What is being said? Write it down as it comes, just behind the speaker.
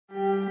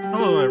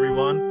Hello,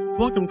 everyone.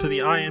 Welcome to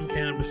the I Am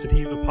Cannabis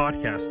Sativa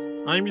podcast.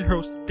 I'm your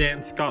host,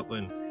 Dan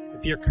Scotland.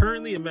 If you're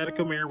currently a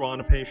medical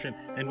marijuana patient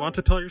and want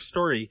to tell your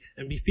story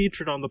and be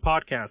featured on the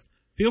podcast,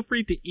 feel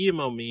free to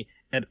email me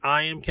at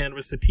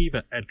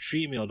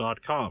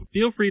iamcannabissativa@gmail.com.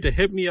 Feel free to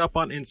hit me up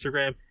on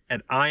Instagram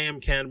at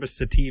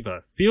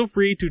iamcannabissativa. Feel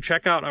free to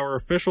check out our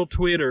official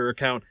Twitter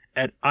account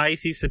at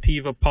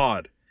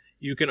ICSativaPod.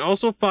 You can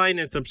also find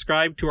and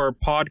subscribe to our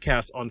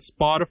podcast on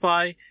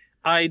Spotify,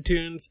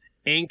 iTunes,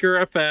 Anchor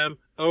FM,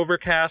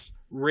 Overcast,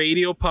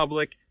 Radio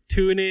Public,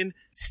 TuneIn,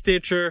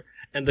 Stitcher,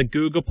 and the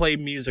Google Play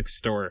Music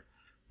Store.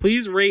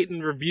 Please rate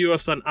and review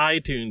us on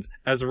iTunes,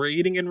 as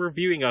rating and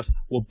reviewing us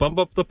will bump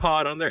up the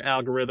pod on their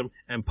algorithm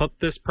and put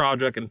this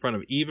project in front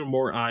of even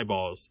more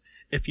eyeballs.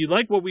 If you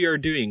like what we are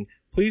doing,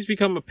 please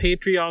become a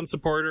Patreon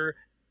supporter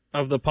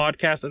of the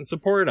podcast and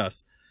support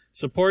us.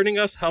 Supporting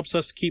us helps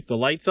us keep the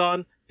lights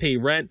on, pay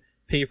rent,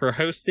 pay for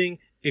hosting,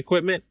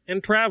 equipment,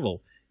 and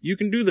travel. You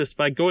can do this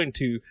by going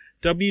to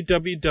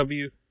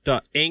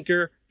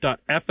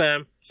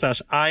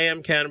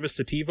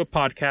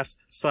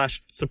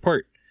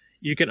www.anchor.fm/IamCannabisSativapodcast/support.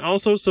 You can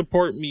also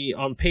support me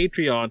on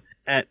Patreon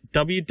at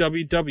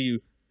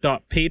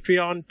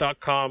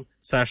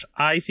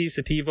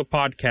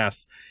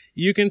www.patreon.com/ICSativapodcasts.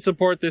 You can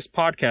support this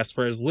podcast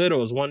for as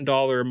little as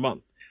 $1 a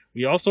month.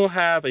 We also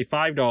have a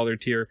 $5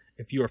 tier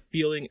if you are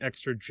feeling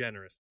extra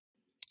generous.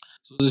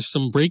 So there's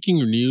some breaking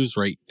news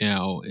right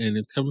now, and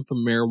it's coming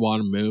from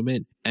Marijuana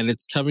Moment, and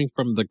it's coming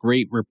from the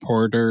great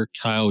reporter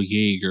Kyle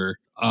Jaeger.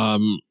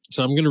 So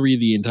I'm going to read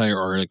the entire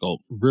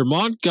article.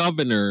 Vermont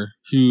governor,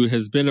 who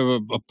has been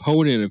an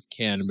opponent of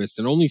cannabis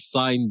and only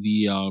signed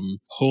the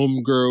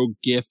home grow,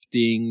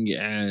 gifting,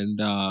 and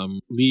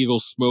legal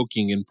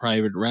smoking in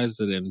private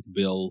residence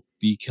bill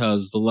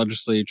because the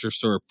legislature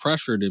sort of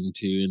pressured him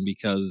to, and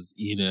because,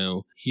 you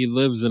know, he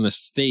lives in a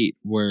state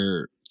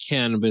where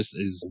cannabis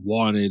is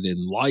wanted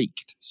and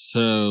liked.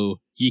 So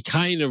he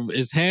kind of,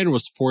 his hand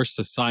was forced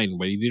to sign,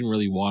 but he didn't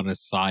really want to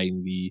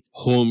sign the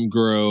home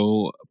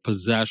grow,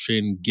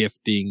 possession,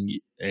 gifting,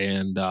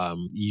 and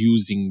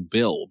using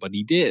bill, but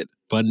he did.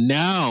 But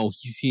now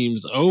he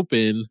seems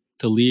open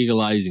to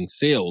legalizing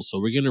sales. So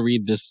we're going to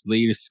read this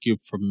latest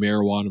scoop from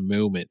Marijuana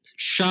Moment.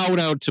 Shout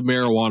out to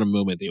Marijuana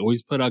Moment. They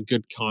always put out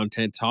good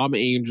content. Tom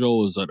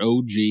Angel is an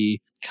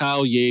OG.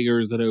 Kyle Jaeger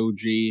is an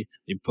OG.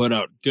 They put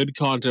out good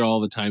content all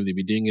the time. They've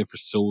been doing it for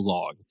so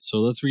long. So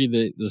let's read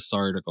this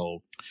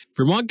article.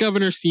 Vermont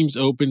governor seems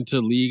open to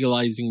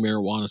legalizing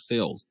marijuana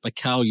sales by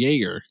Kyle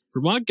Jaeger.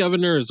 Vermont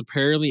governor is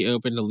apparently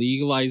open to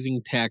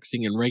legalizing,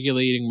 taxing, and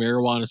regulating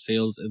marijuana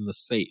sales in the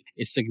state,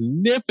 a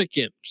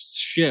significant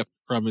shift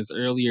from his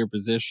earlier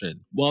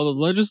position. While the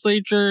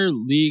legislature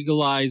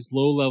legalized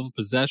low-level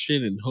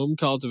possession and home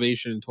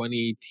cultivation in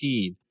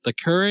 2018, the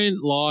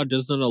current law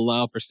doesn't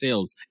allow for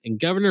sales, and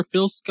Governor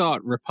Phil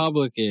Scott,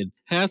 Republican,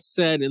 has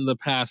said in the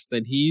past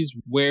that he's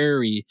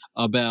wary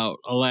about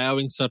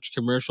allowing such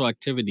commercial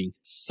activity,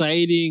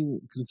 citing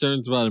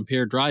concerns about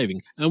impaired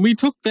driving. And we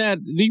took that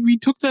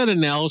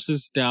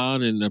analysis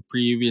down in a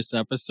previous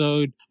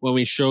episode when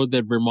we showed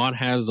that Vermont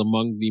has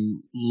among the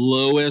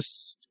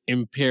lowest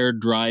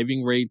impaired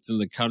driving rates in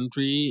the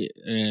country,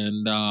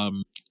 and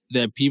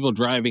that people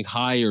driving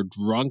high or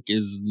drunk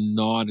it's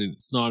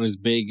not as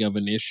big of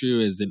an issue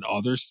as in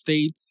other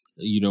states.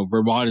 You know,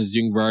 Vermont is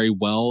doing very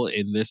well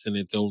in this in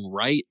its own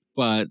right,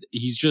 but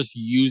he's just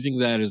using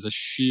that as a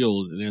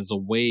shield and as a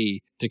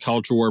way to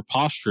culture war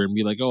posture and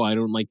be like, oh, I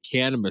don't like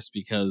cannabis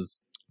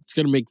because it's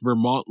going to make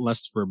Vermont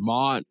less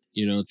Vermont.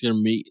 You know, it's going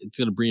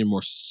to bring in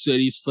more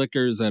city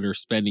slickers that are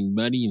spending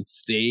money and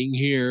staying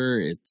here.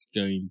 It's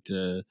going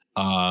to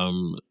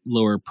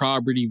lower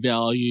property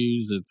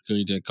values. It's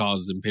going to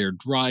cause impaired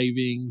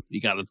driving.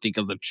 You got to think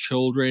of the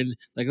children.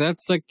 Like,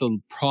 that's like the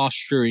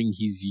posturing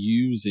he's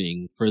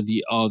using for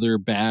the other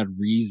bad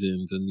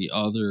reasons and the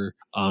other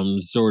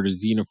sort of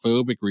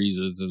xenophobic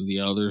reasons and the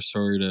other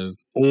sort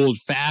of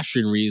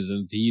old-fashioned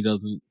reasons he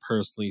doesn't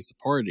personally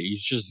support it.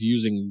 He's just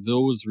using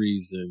those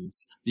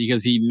reasons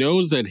because he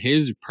knows that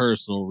his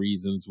personal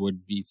reasons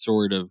would be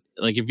sort of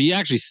like, if he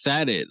actually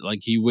said it, like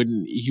he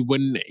wouldn't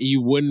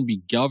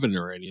be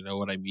governor, and you know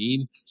what I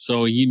mean?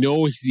 So he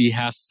knows he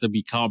has to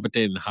be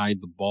competent and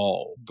hide the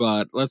ball.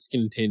 But let's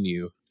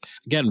continue.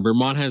 Again,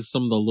 Vermont has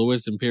some of the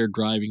lowest impaired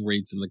driving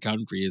rates in the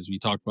country, as we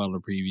talked about in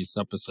a previous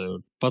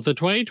episode. But the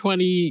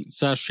 2020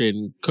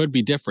 session could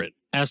be different,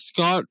 as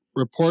Scott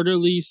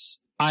reportedly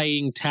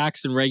eyeing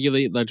tax and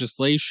regulate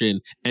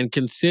legislation and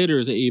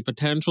considers a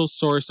potential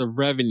source of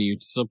revenue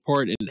to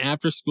support an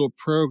after-school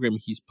program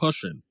he's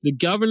pushing. The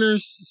governor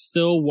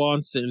still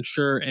wants to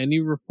ensure any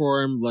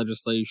reform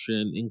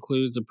legislation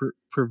includes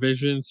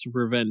provisions to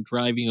prevent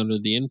driving under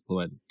the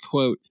influence.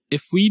 Quote,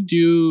 if we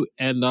do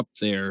end up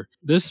there,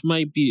 this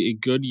might be a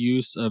good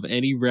use of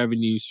any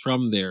revenues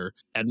from there,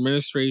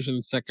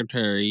 Administration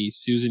Secretary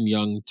Susan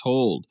Young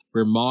told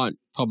Vermont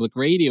Public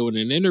Radio in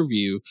an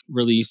interview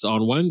released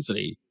on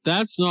Wednesday.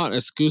 That's not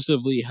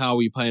exclusively how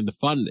we plan to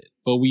fund it,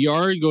 but we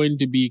are going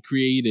to be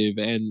creative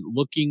and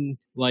looking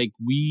like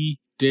we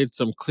did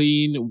some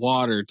clean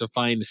water to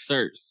find a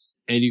source.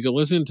 And you can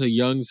listen to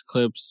Young's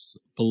clips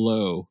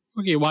below.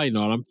 Okay, why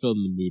not? I'm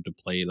feeling the mood to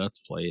play it. Let's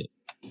play it.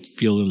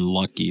 Feeling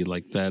lucky,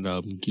 like that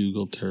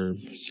Google term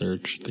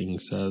search thing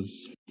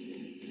says.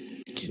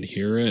 Can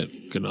hear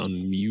it. Gonna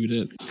unmute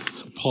it.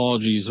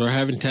 Apologies, we're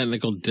having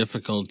technical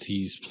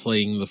difficulties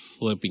playing the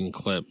flipping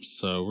clip,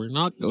 so we're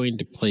not going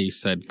to play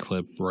said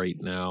clip right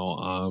now.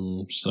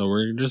 So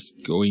we're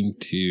just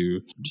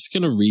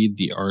gonna read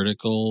the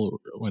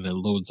article when it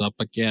loads up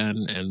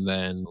again, and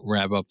then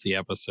wrap up the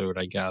episode,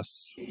 I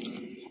guess.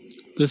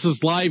 This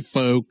is live,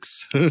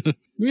 folks.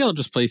 Maybe I'll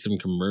just play some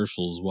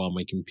commercials while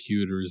my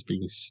computer is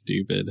being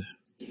stupid.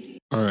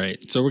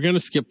 Alright, so we're going to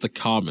skip the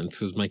comments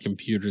because my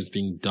computer is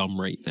being dumb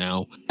right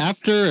now.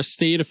 After a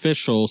state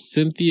official,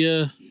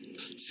 Cynthia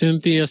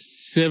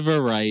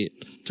Siverite,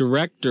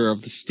 director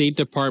of the State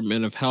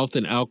Department of Health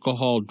and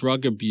Alcohol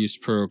Drug Abuse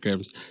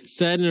Programs,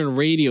 said in a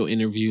radio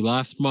interview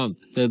last month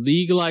that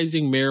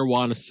legalizing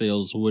marijuana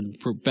sales would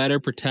better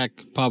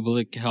protect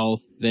public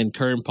health than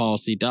current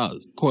policy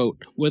does.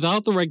 Quote,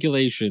 "Without the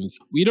regulations,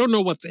 we don't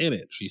know what's in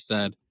it," she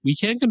said. "We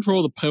can't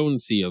control the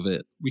potency of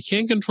it. We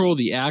can't control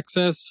the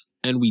access,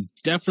 and we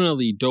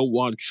definitely don't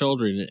want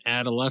children and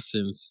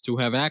adolescents to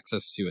have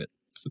access to it."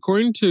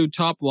 According to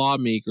top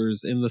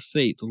lawmakers in the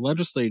state, the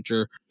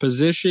legislature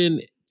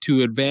positioned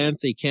to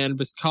advance a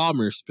cannabis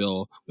commerce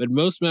bill, with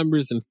most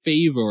members in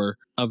favor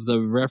of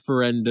the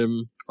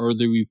referendum or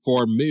the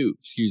reform move,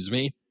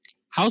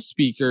 House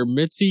Speaker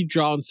Mitzi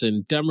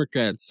Johnson,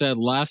 Democrat, said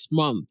last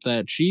month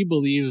that she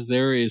believes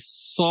there is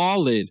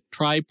solid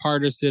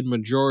tripartisan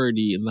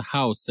majority in the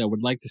House that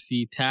would like to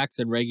see tax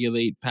and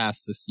regulate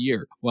passed this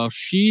year. While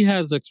she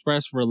has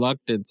expressed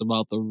reluctance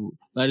about the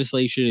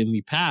legislation in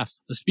the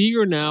past, the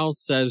Speaker now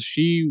says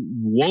she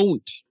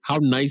won't, how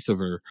nice of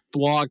her,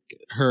 block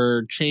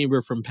her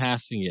chamber from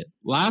passing it.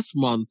 Last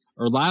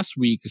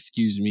week,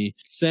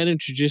 Senate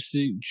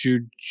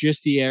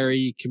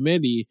Judiciary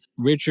Committee,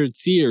 Richard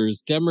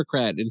Sears,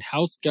 Democrat, and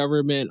House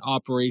Government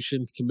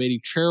Operations Committee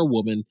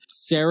Chairwoman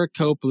Sarah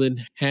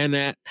Copeland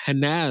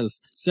Hanaz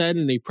said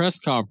in a press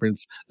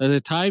conference that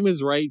the time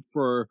is right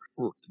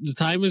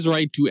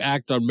to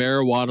act on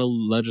marijuana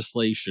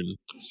legislation.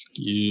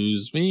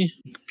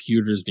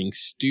 Computer's being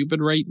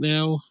stupid right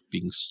now,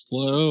 being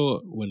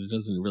slow when it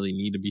doesn't really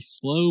need to be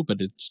slow,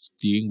 but it's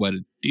doing what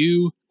it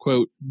do.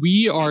 Quote,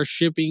 "We are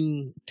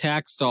shipping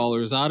tax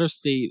dollars out of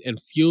state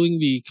and fueling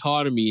the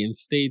economy in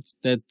states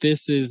that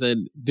this is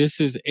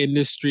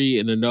industry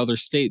in another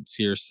state,"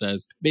 Sears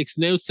says. "Makes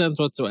no sense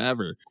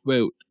whatsoever."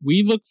 Quote,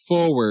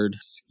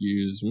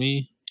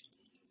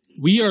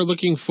 We are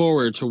looking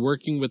forward to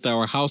working with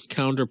our House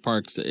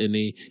counterparts in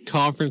a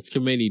conference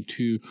committee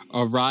to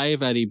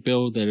arrive at a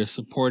bill that is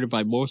supported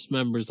by most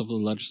members of the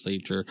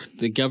legislature,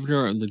 the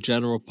governor, and the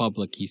general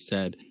public, he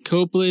said.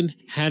 Copeland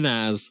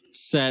Hanaz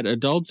said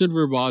adults in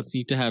Vermont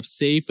need to have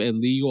safe and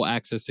legal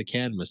access to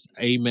cannabis.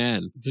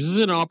 Amen. This is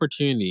an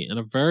opportunity, and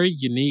a very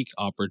unique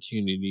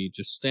opportunity,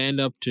 to stand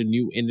up to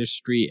new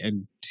industry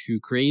and to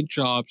create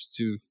jobs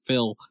to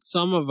fill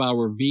some of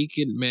our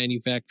vacant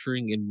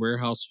manufacturing and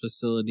warehouse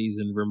facilities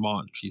in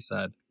Vermont, she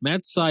said.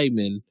 Matt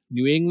Simon,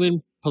 New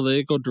England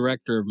political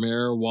director of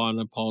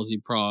Marijuana Policy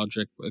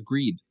Project,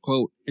 agreed.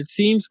 Quote, "It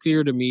seems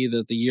clear to me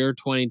that the year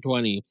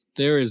 2020,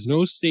 there is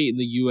no state in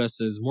the U.S.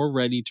 that is more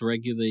ready to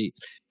regulate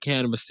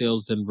cannabis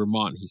sales than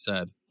Vermont," he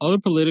said. Other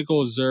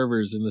political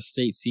observers in the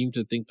state seem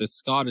to think that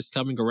Scott is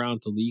coming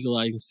around to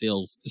legalizing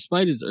sales,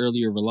 despite his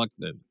earlier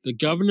reluctance. The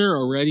governor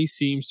already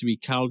seems to be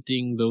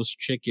counting those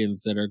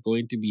chickens that are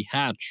going to be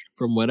hatched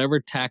from whatever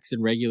tax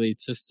and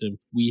regulate system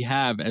we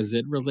have as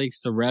it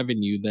relates to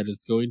revenue that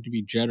is going to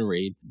be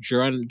generated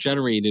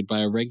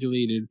by a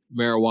regulated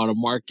marijuana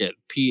market.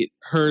 Pete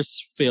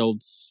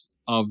Hersfield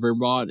of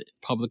Vermont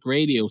Public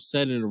Radio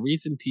said in a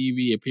recent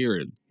TV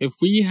appearance, "If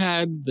we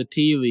had the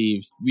tea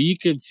leaves, we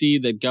could see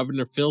that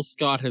Governor Phil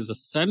Scott has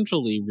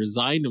essentially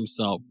resigned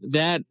himself,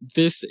 that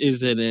this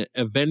is an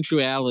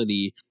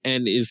eventuality,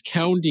 and is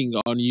counting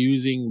on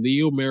using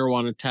legal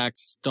marijuana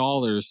tax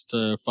dollars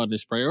to fund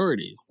his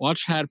priorities."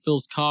 Watch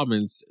Hatfield's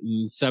comments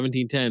in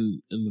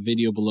 1710 in the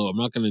video below. I'm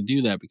not going to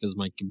do that because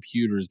my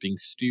computer is being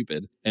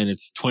stupid, and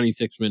it's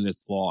 26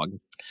 minutes long.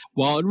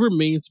 While it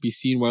remains to be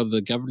seen whether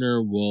the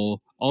governor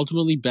will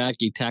ultimately back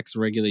a tax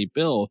and regulate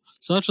bill,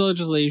 such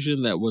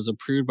legislation that was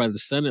approved by the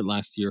Senate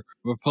last year,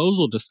 a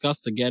proposal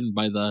discussed again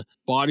by the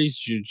body's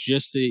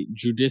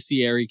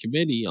Judiciary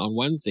Committee on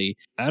Wednesday,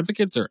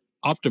 advocates are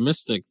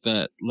optimistic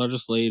that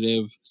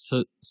legislative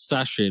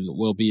session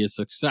will be a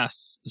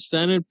success. The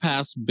Senate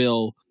passed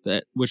bill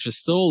which is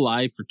still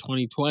alive for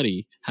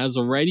 2020, has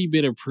already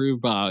been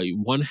approved by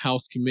one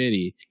House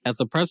committee. At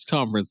the press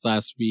conference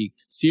last week,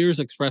 Sears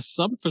expressed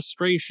some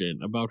frustration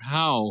about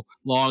how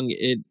long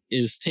it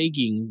is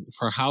taking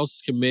for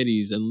House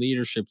committees and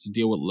leadership to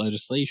deal with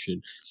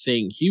legislation,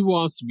 saying he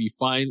wants to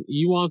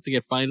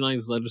get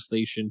finalized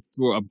legislation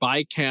through a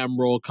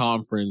bicameral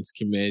conference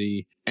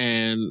committee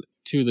and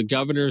to the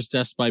governor's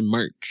desk by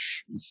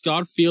March.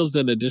 Scott feels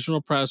an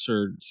additional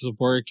pressure to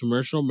support a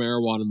commercial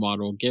marijuana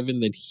model given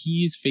that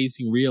he's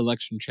facing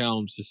re-election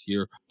challenge this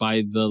year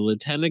by the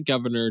Lieutenant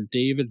Governor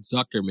David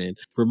Zuckerman,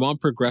 Vermont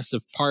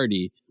Progressive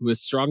Party, who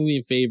is strongly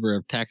in favor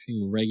of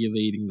taxing and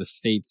regulating the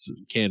state's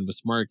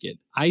cannabis market.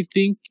 I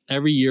think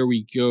every year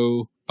we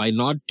go by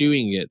not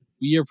doing it,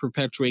 we are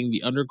perpetuating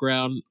the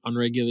underground,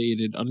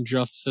 unregulated,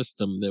 unjust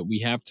system that we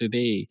have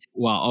today,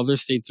 while other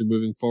states are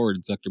moving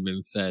forward,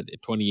 Zuckerman said in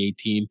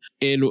 2018.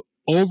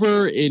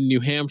 Over in New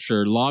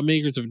Hampshire,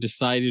 lawmakers have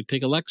decided to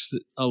take a lesson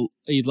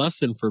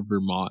for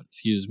Vermont,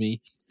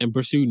 and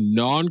pursue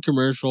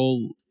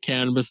non-commercial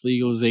cannabis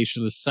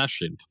legalization this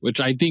session,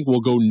 which I think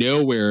will go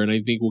nowhere, and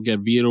I think will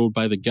get vetoed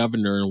by the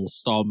governor and will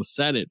stall in the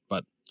Senate,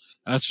 but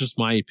that's just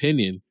my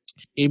opinion.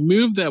 A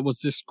move that was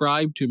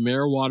described to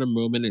marijuana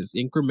movement as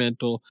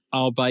incremental,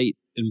 albeit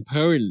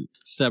important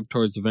step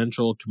towards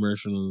eventual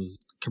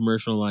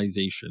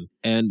commercialization.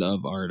 End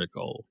of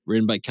article.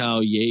 Written by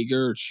Kyle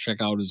Yeager.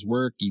 Check out his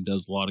work. He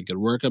does a lot of good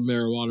work on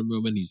marijuana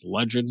movement. He's a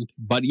legend.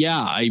 But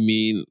yeah, I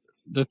mean,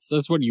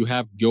 that's what you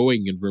have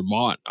going in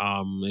Vermont.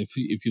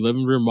 If you live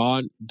in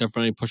Vermont,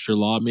 definitely push your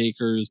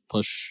lawmakers,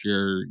 push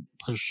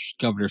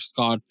Governor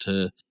Scott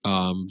to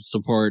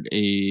support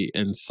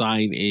and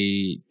sign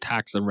a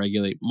tax and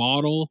regulate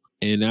model.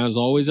 And as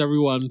always,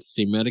 everyone,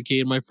 stay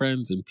medicated, my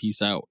friends, and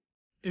peace out.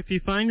 If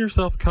you find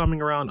yourself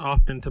coming around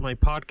often to my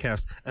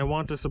podcast and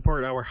want to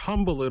support our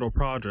humble little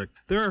project,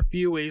 there are a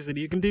few ways that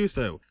you can do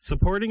so.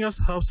 Supporting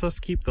us helps us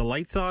keep the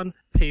lights on,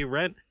 pay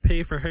rent,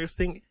 pay for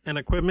hosting and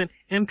equipment,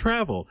 and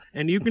travel.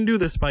 And you can do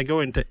this by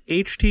going to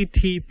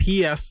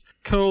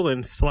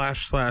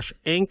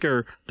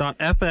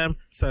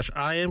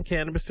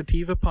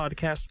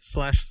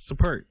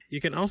https://anchor.fm/IamCannabisSativaPodcast/support.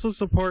 You can also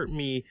support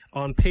me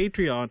on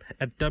Patreon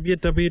at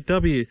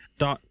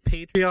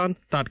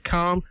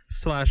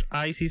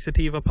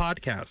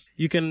www.patreon.com/ICSativapodcast.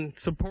 You can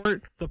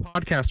support the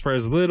podcast for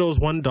as little as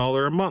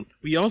 $1 a month.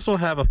 We also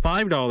have a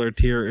 $5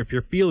 tier if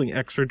you're feeling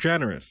extra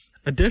generous.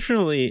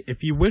 Additionally,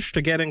 if you wish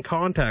to get in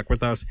contact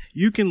with us,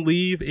 you can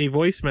leave a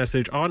voice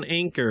message on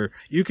Anchor.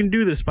 You can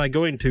do this by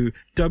going to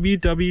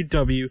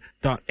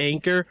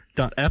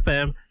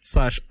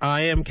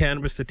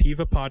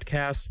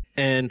www.anchor.fm/IamCannabisSativapodcast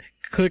and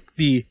click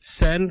the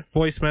send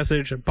voice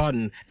message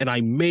button, and I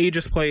may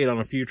just play it on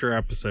a future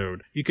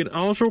episode. You can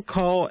also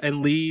call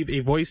and leave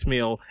a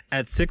voicemail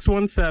at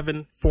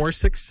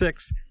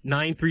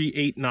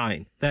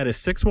 617-466-9389. That is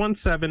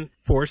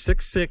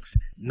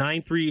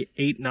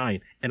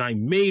 617-466-9389, and I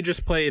may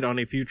just play it on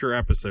a future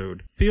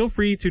episode. Feel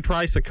free to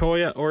try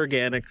Sequoia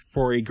Organics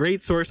for a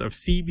great source of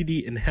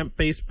CBD and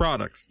hemp-based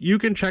products. You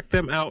can check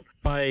them out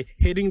by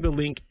hitting the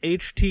link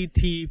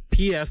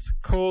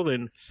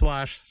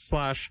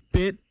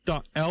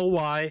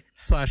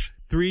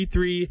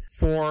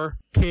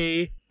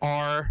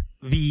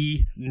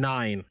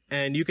https://bit.ly/334KRV9,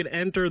 and you can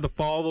enter the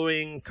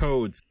following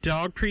codes: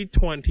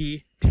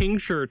 Dogtree20,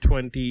 Tincture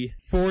 20,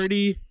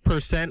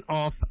 40%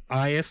 off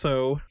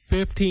ISO,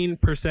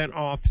 15%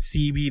 off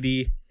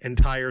CBD,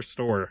 entire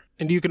store.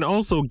 And you can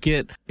also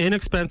get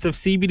inexpensive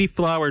CBD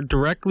flower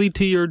directly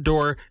to your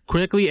door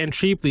quickly and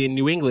cheaply in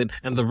New England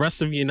and the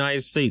rest of the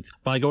United States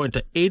by going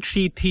to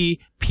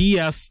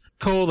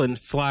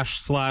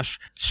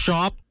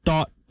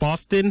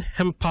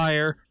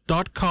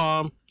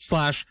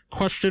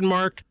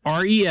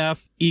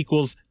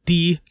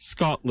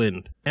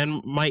Scotland.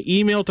 And my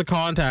email to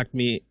contact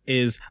me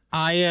is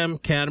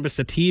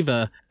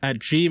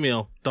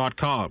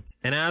iamcannabisativa@gmail.com.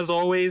 And as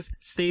always,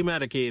 stay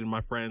medicated,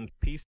 my friends. Peace.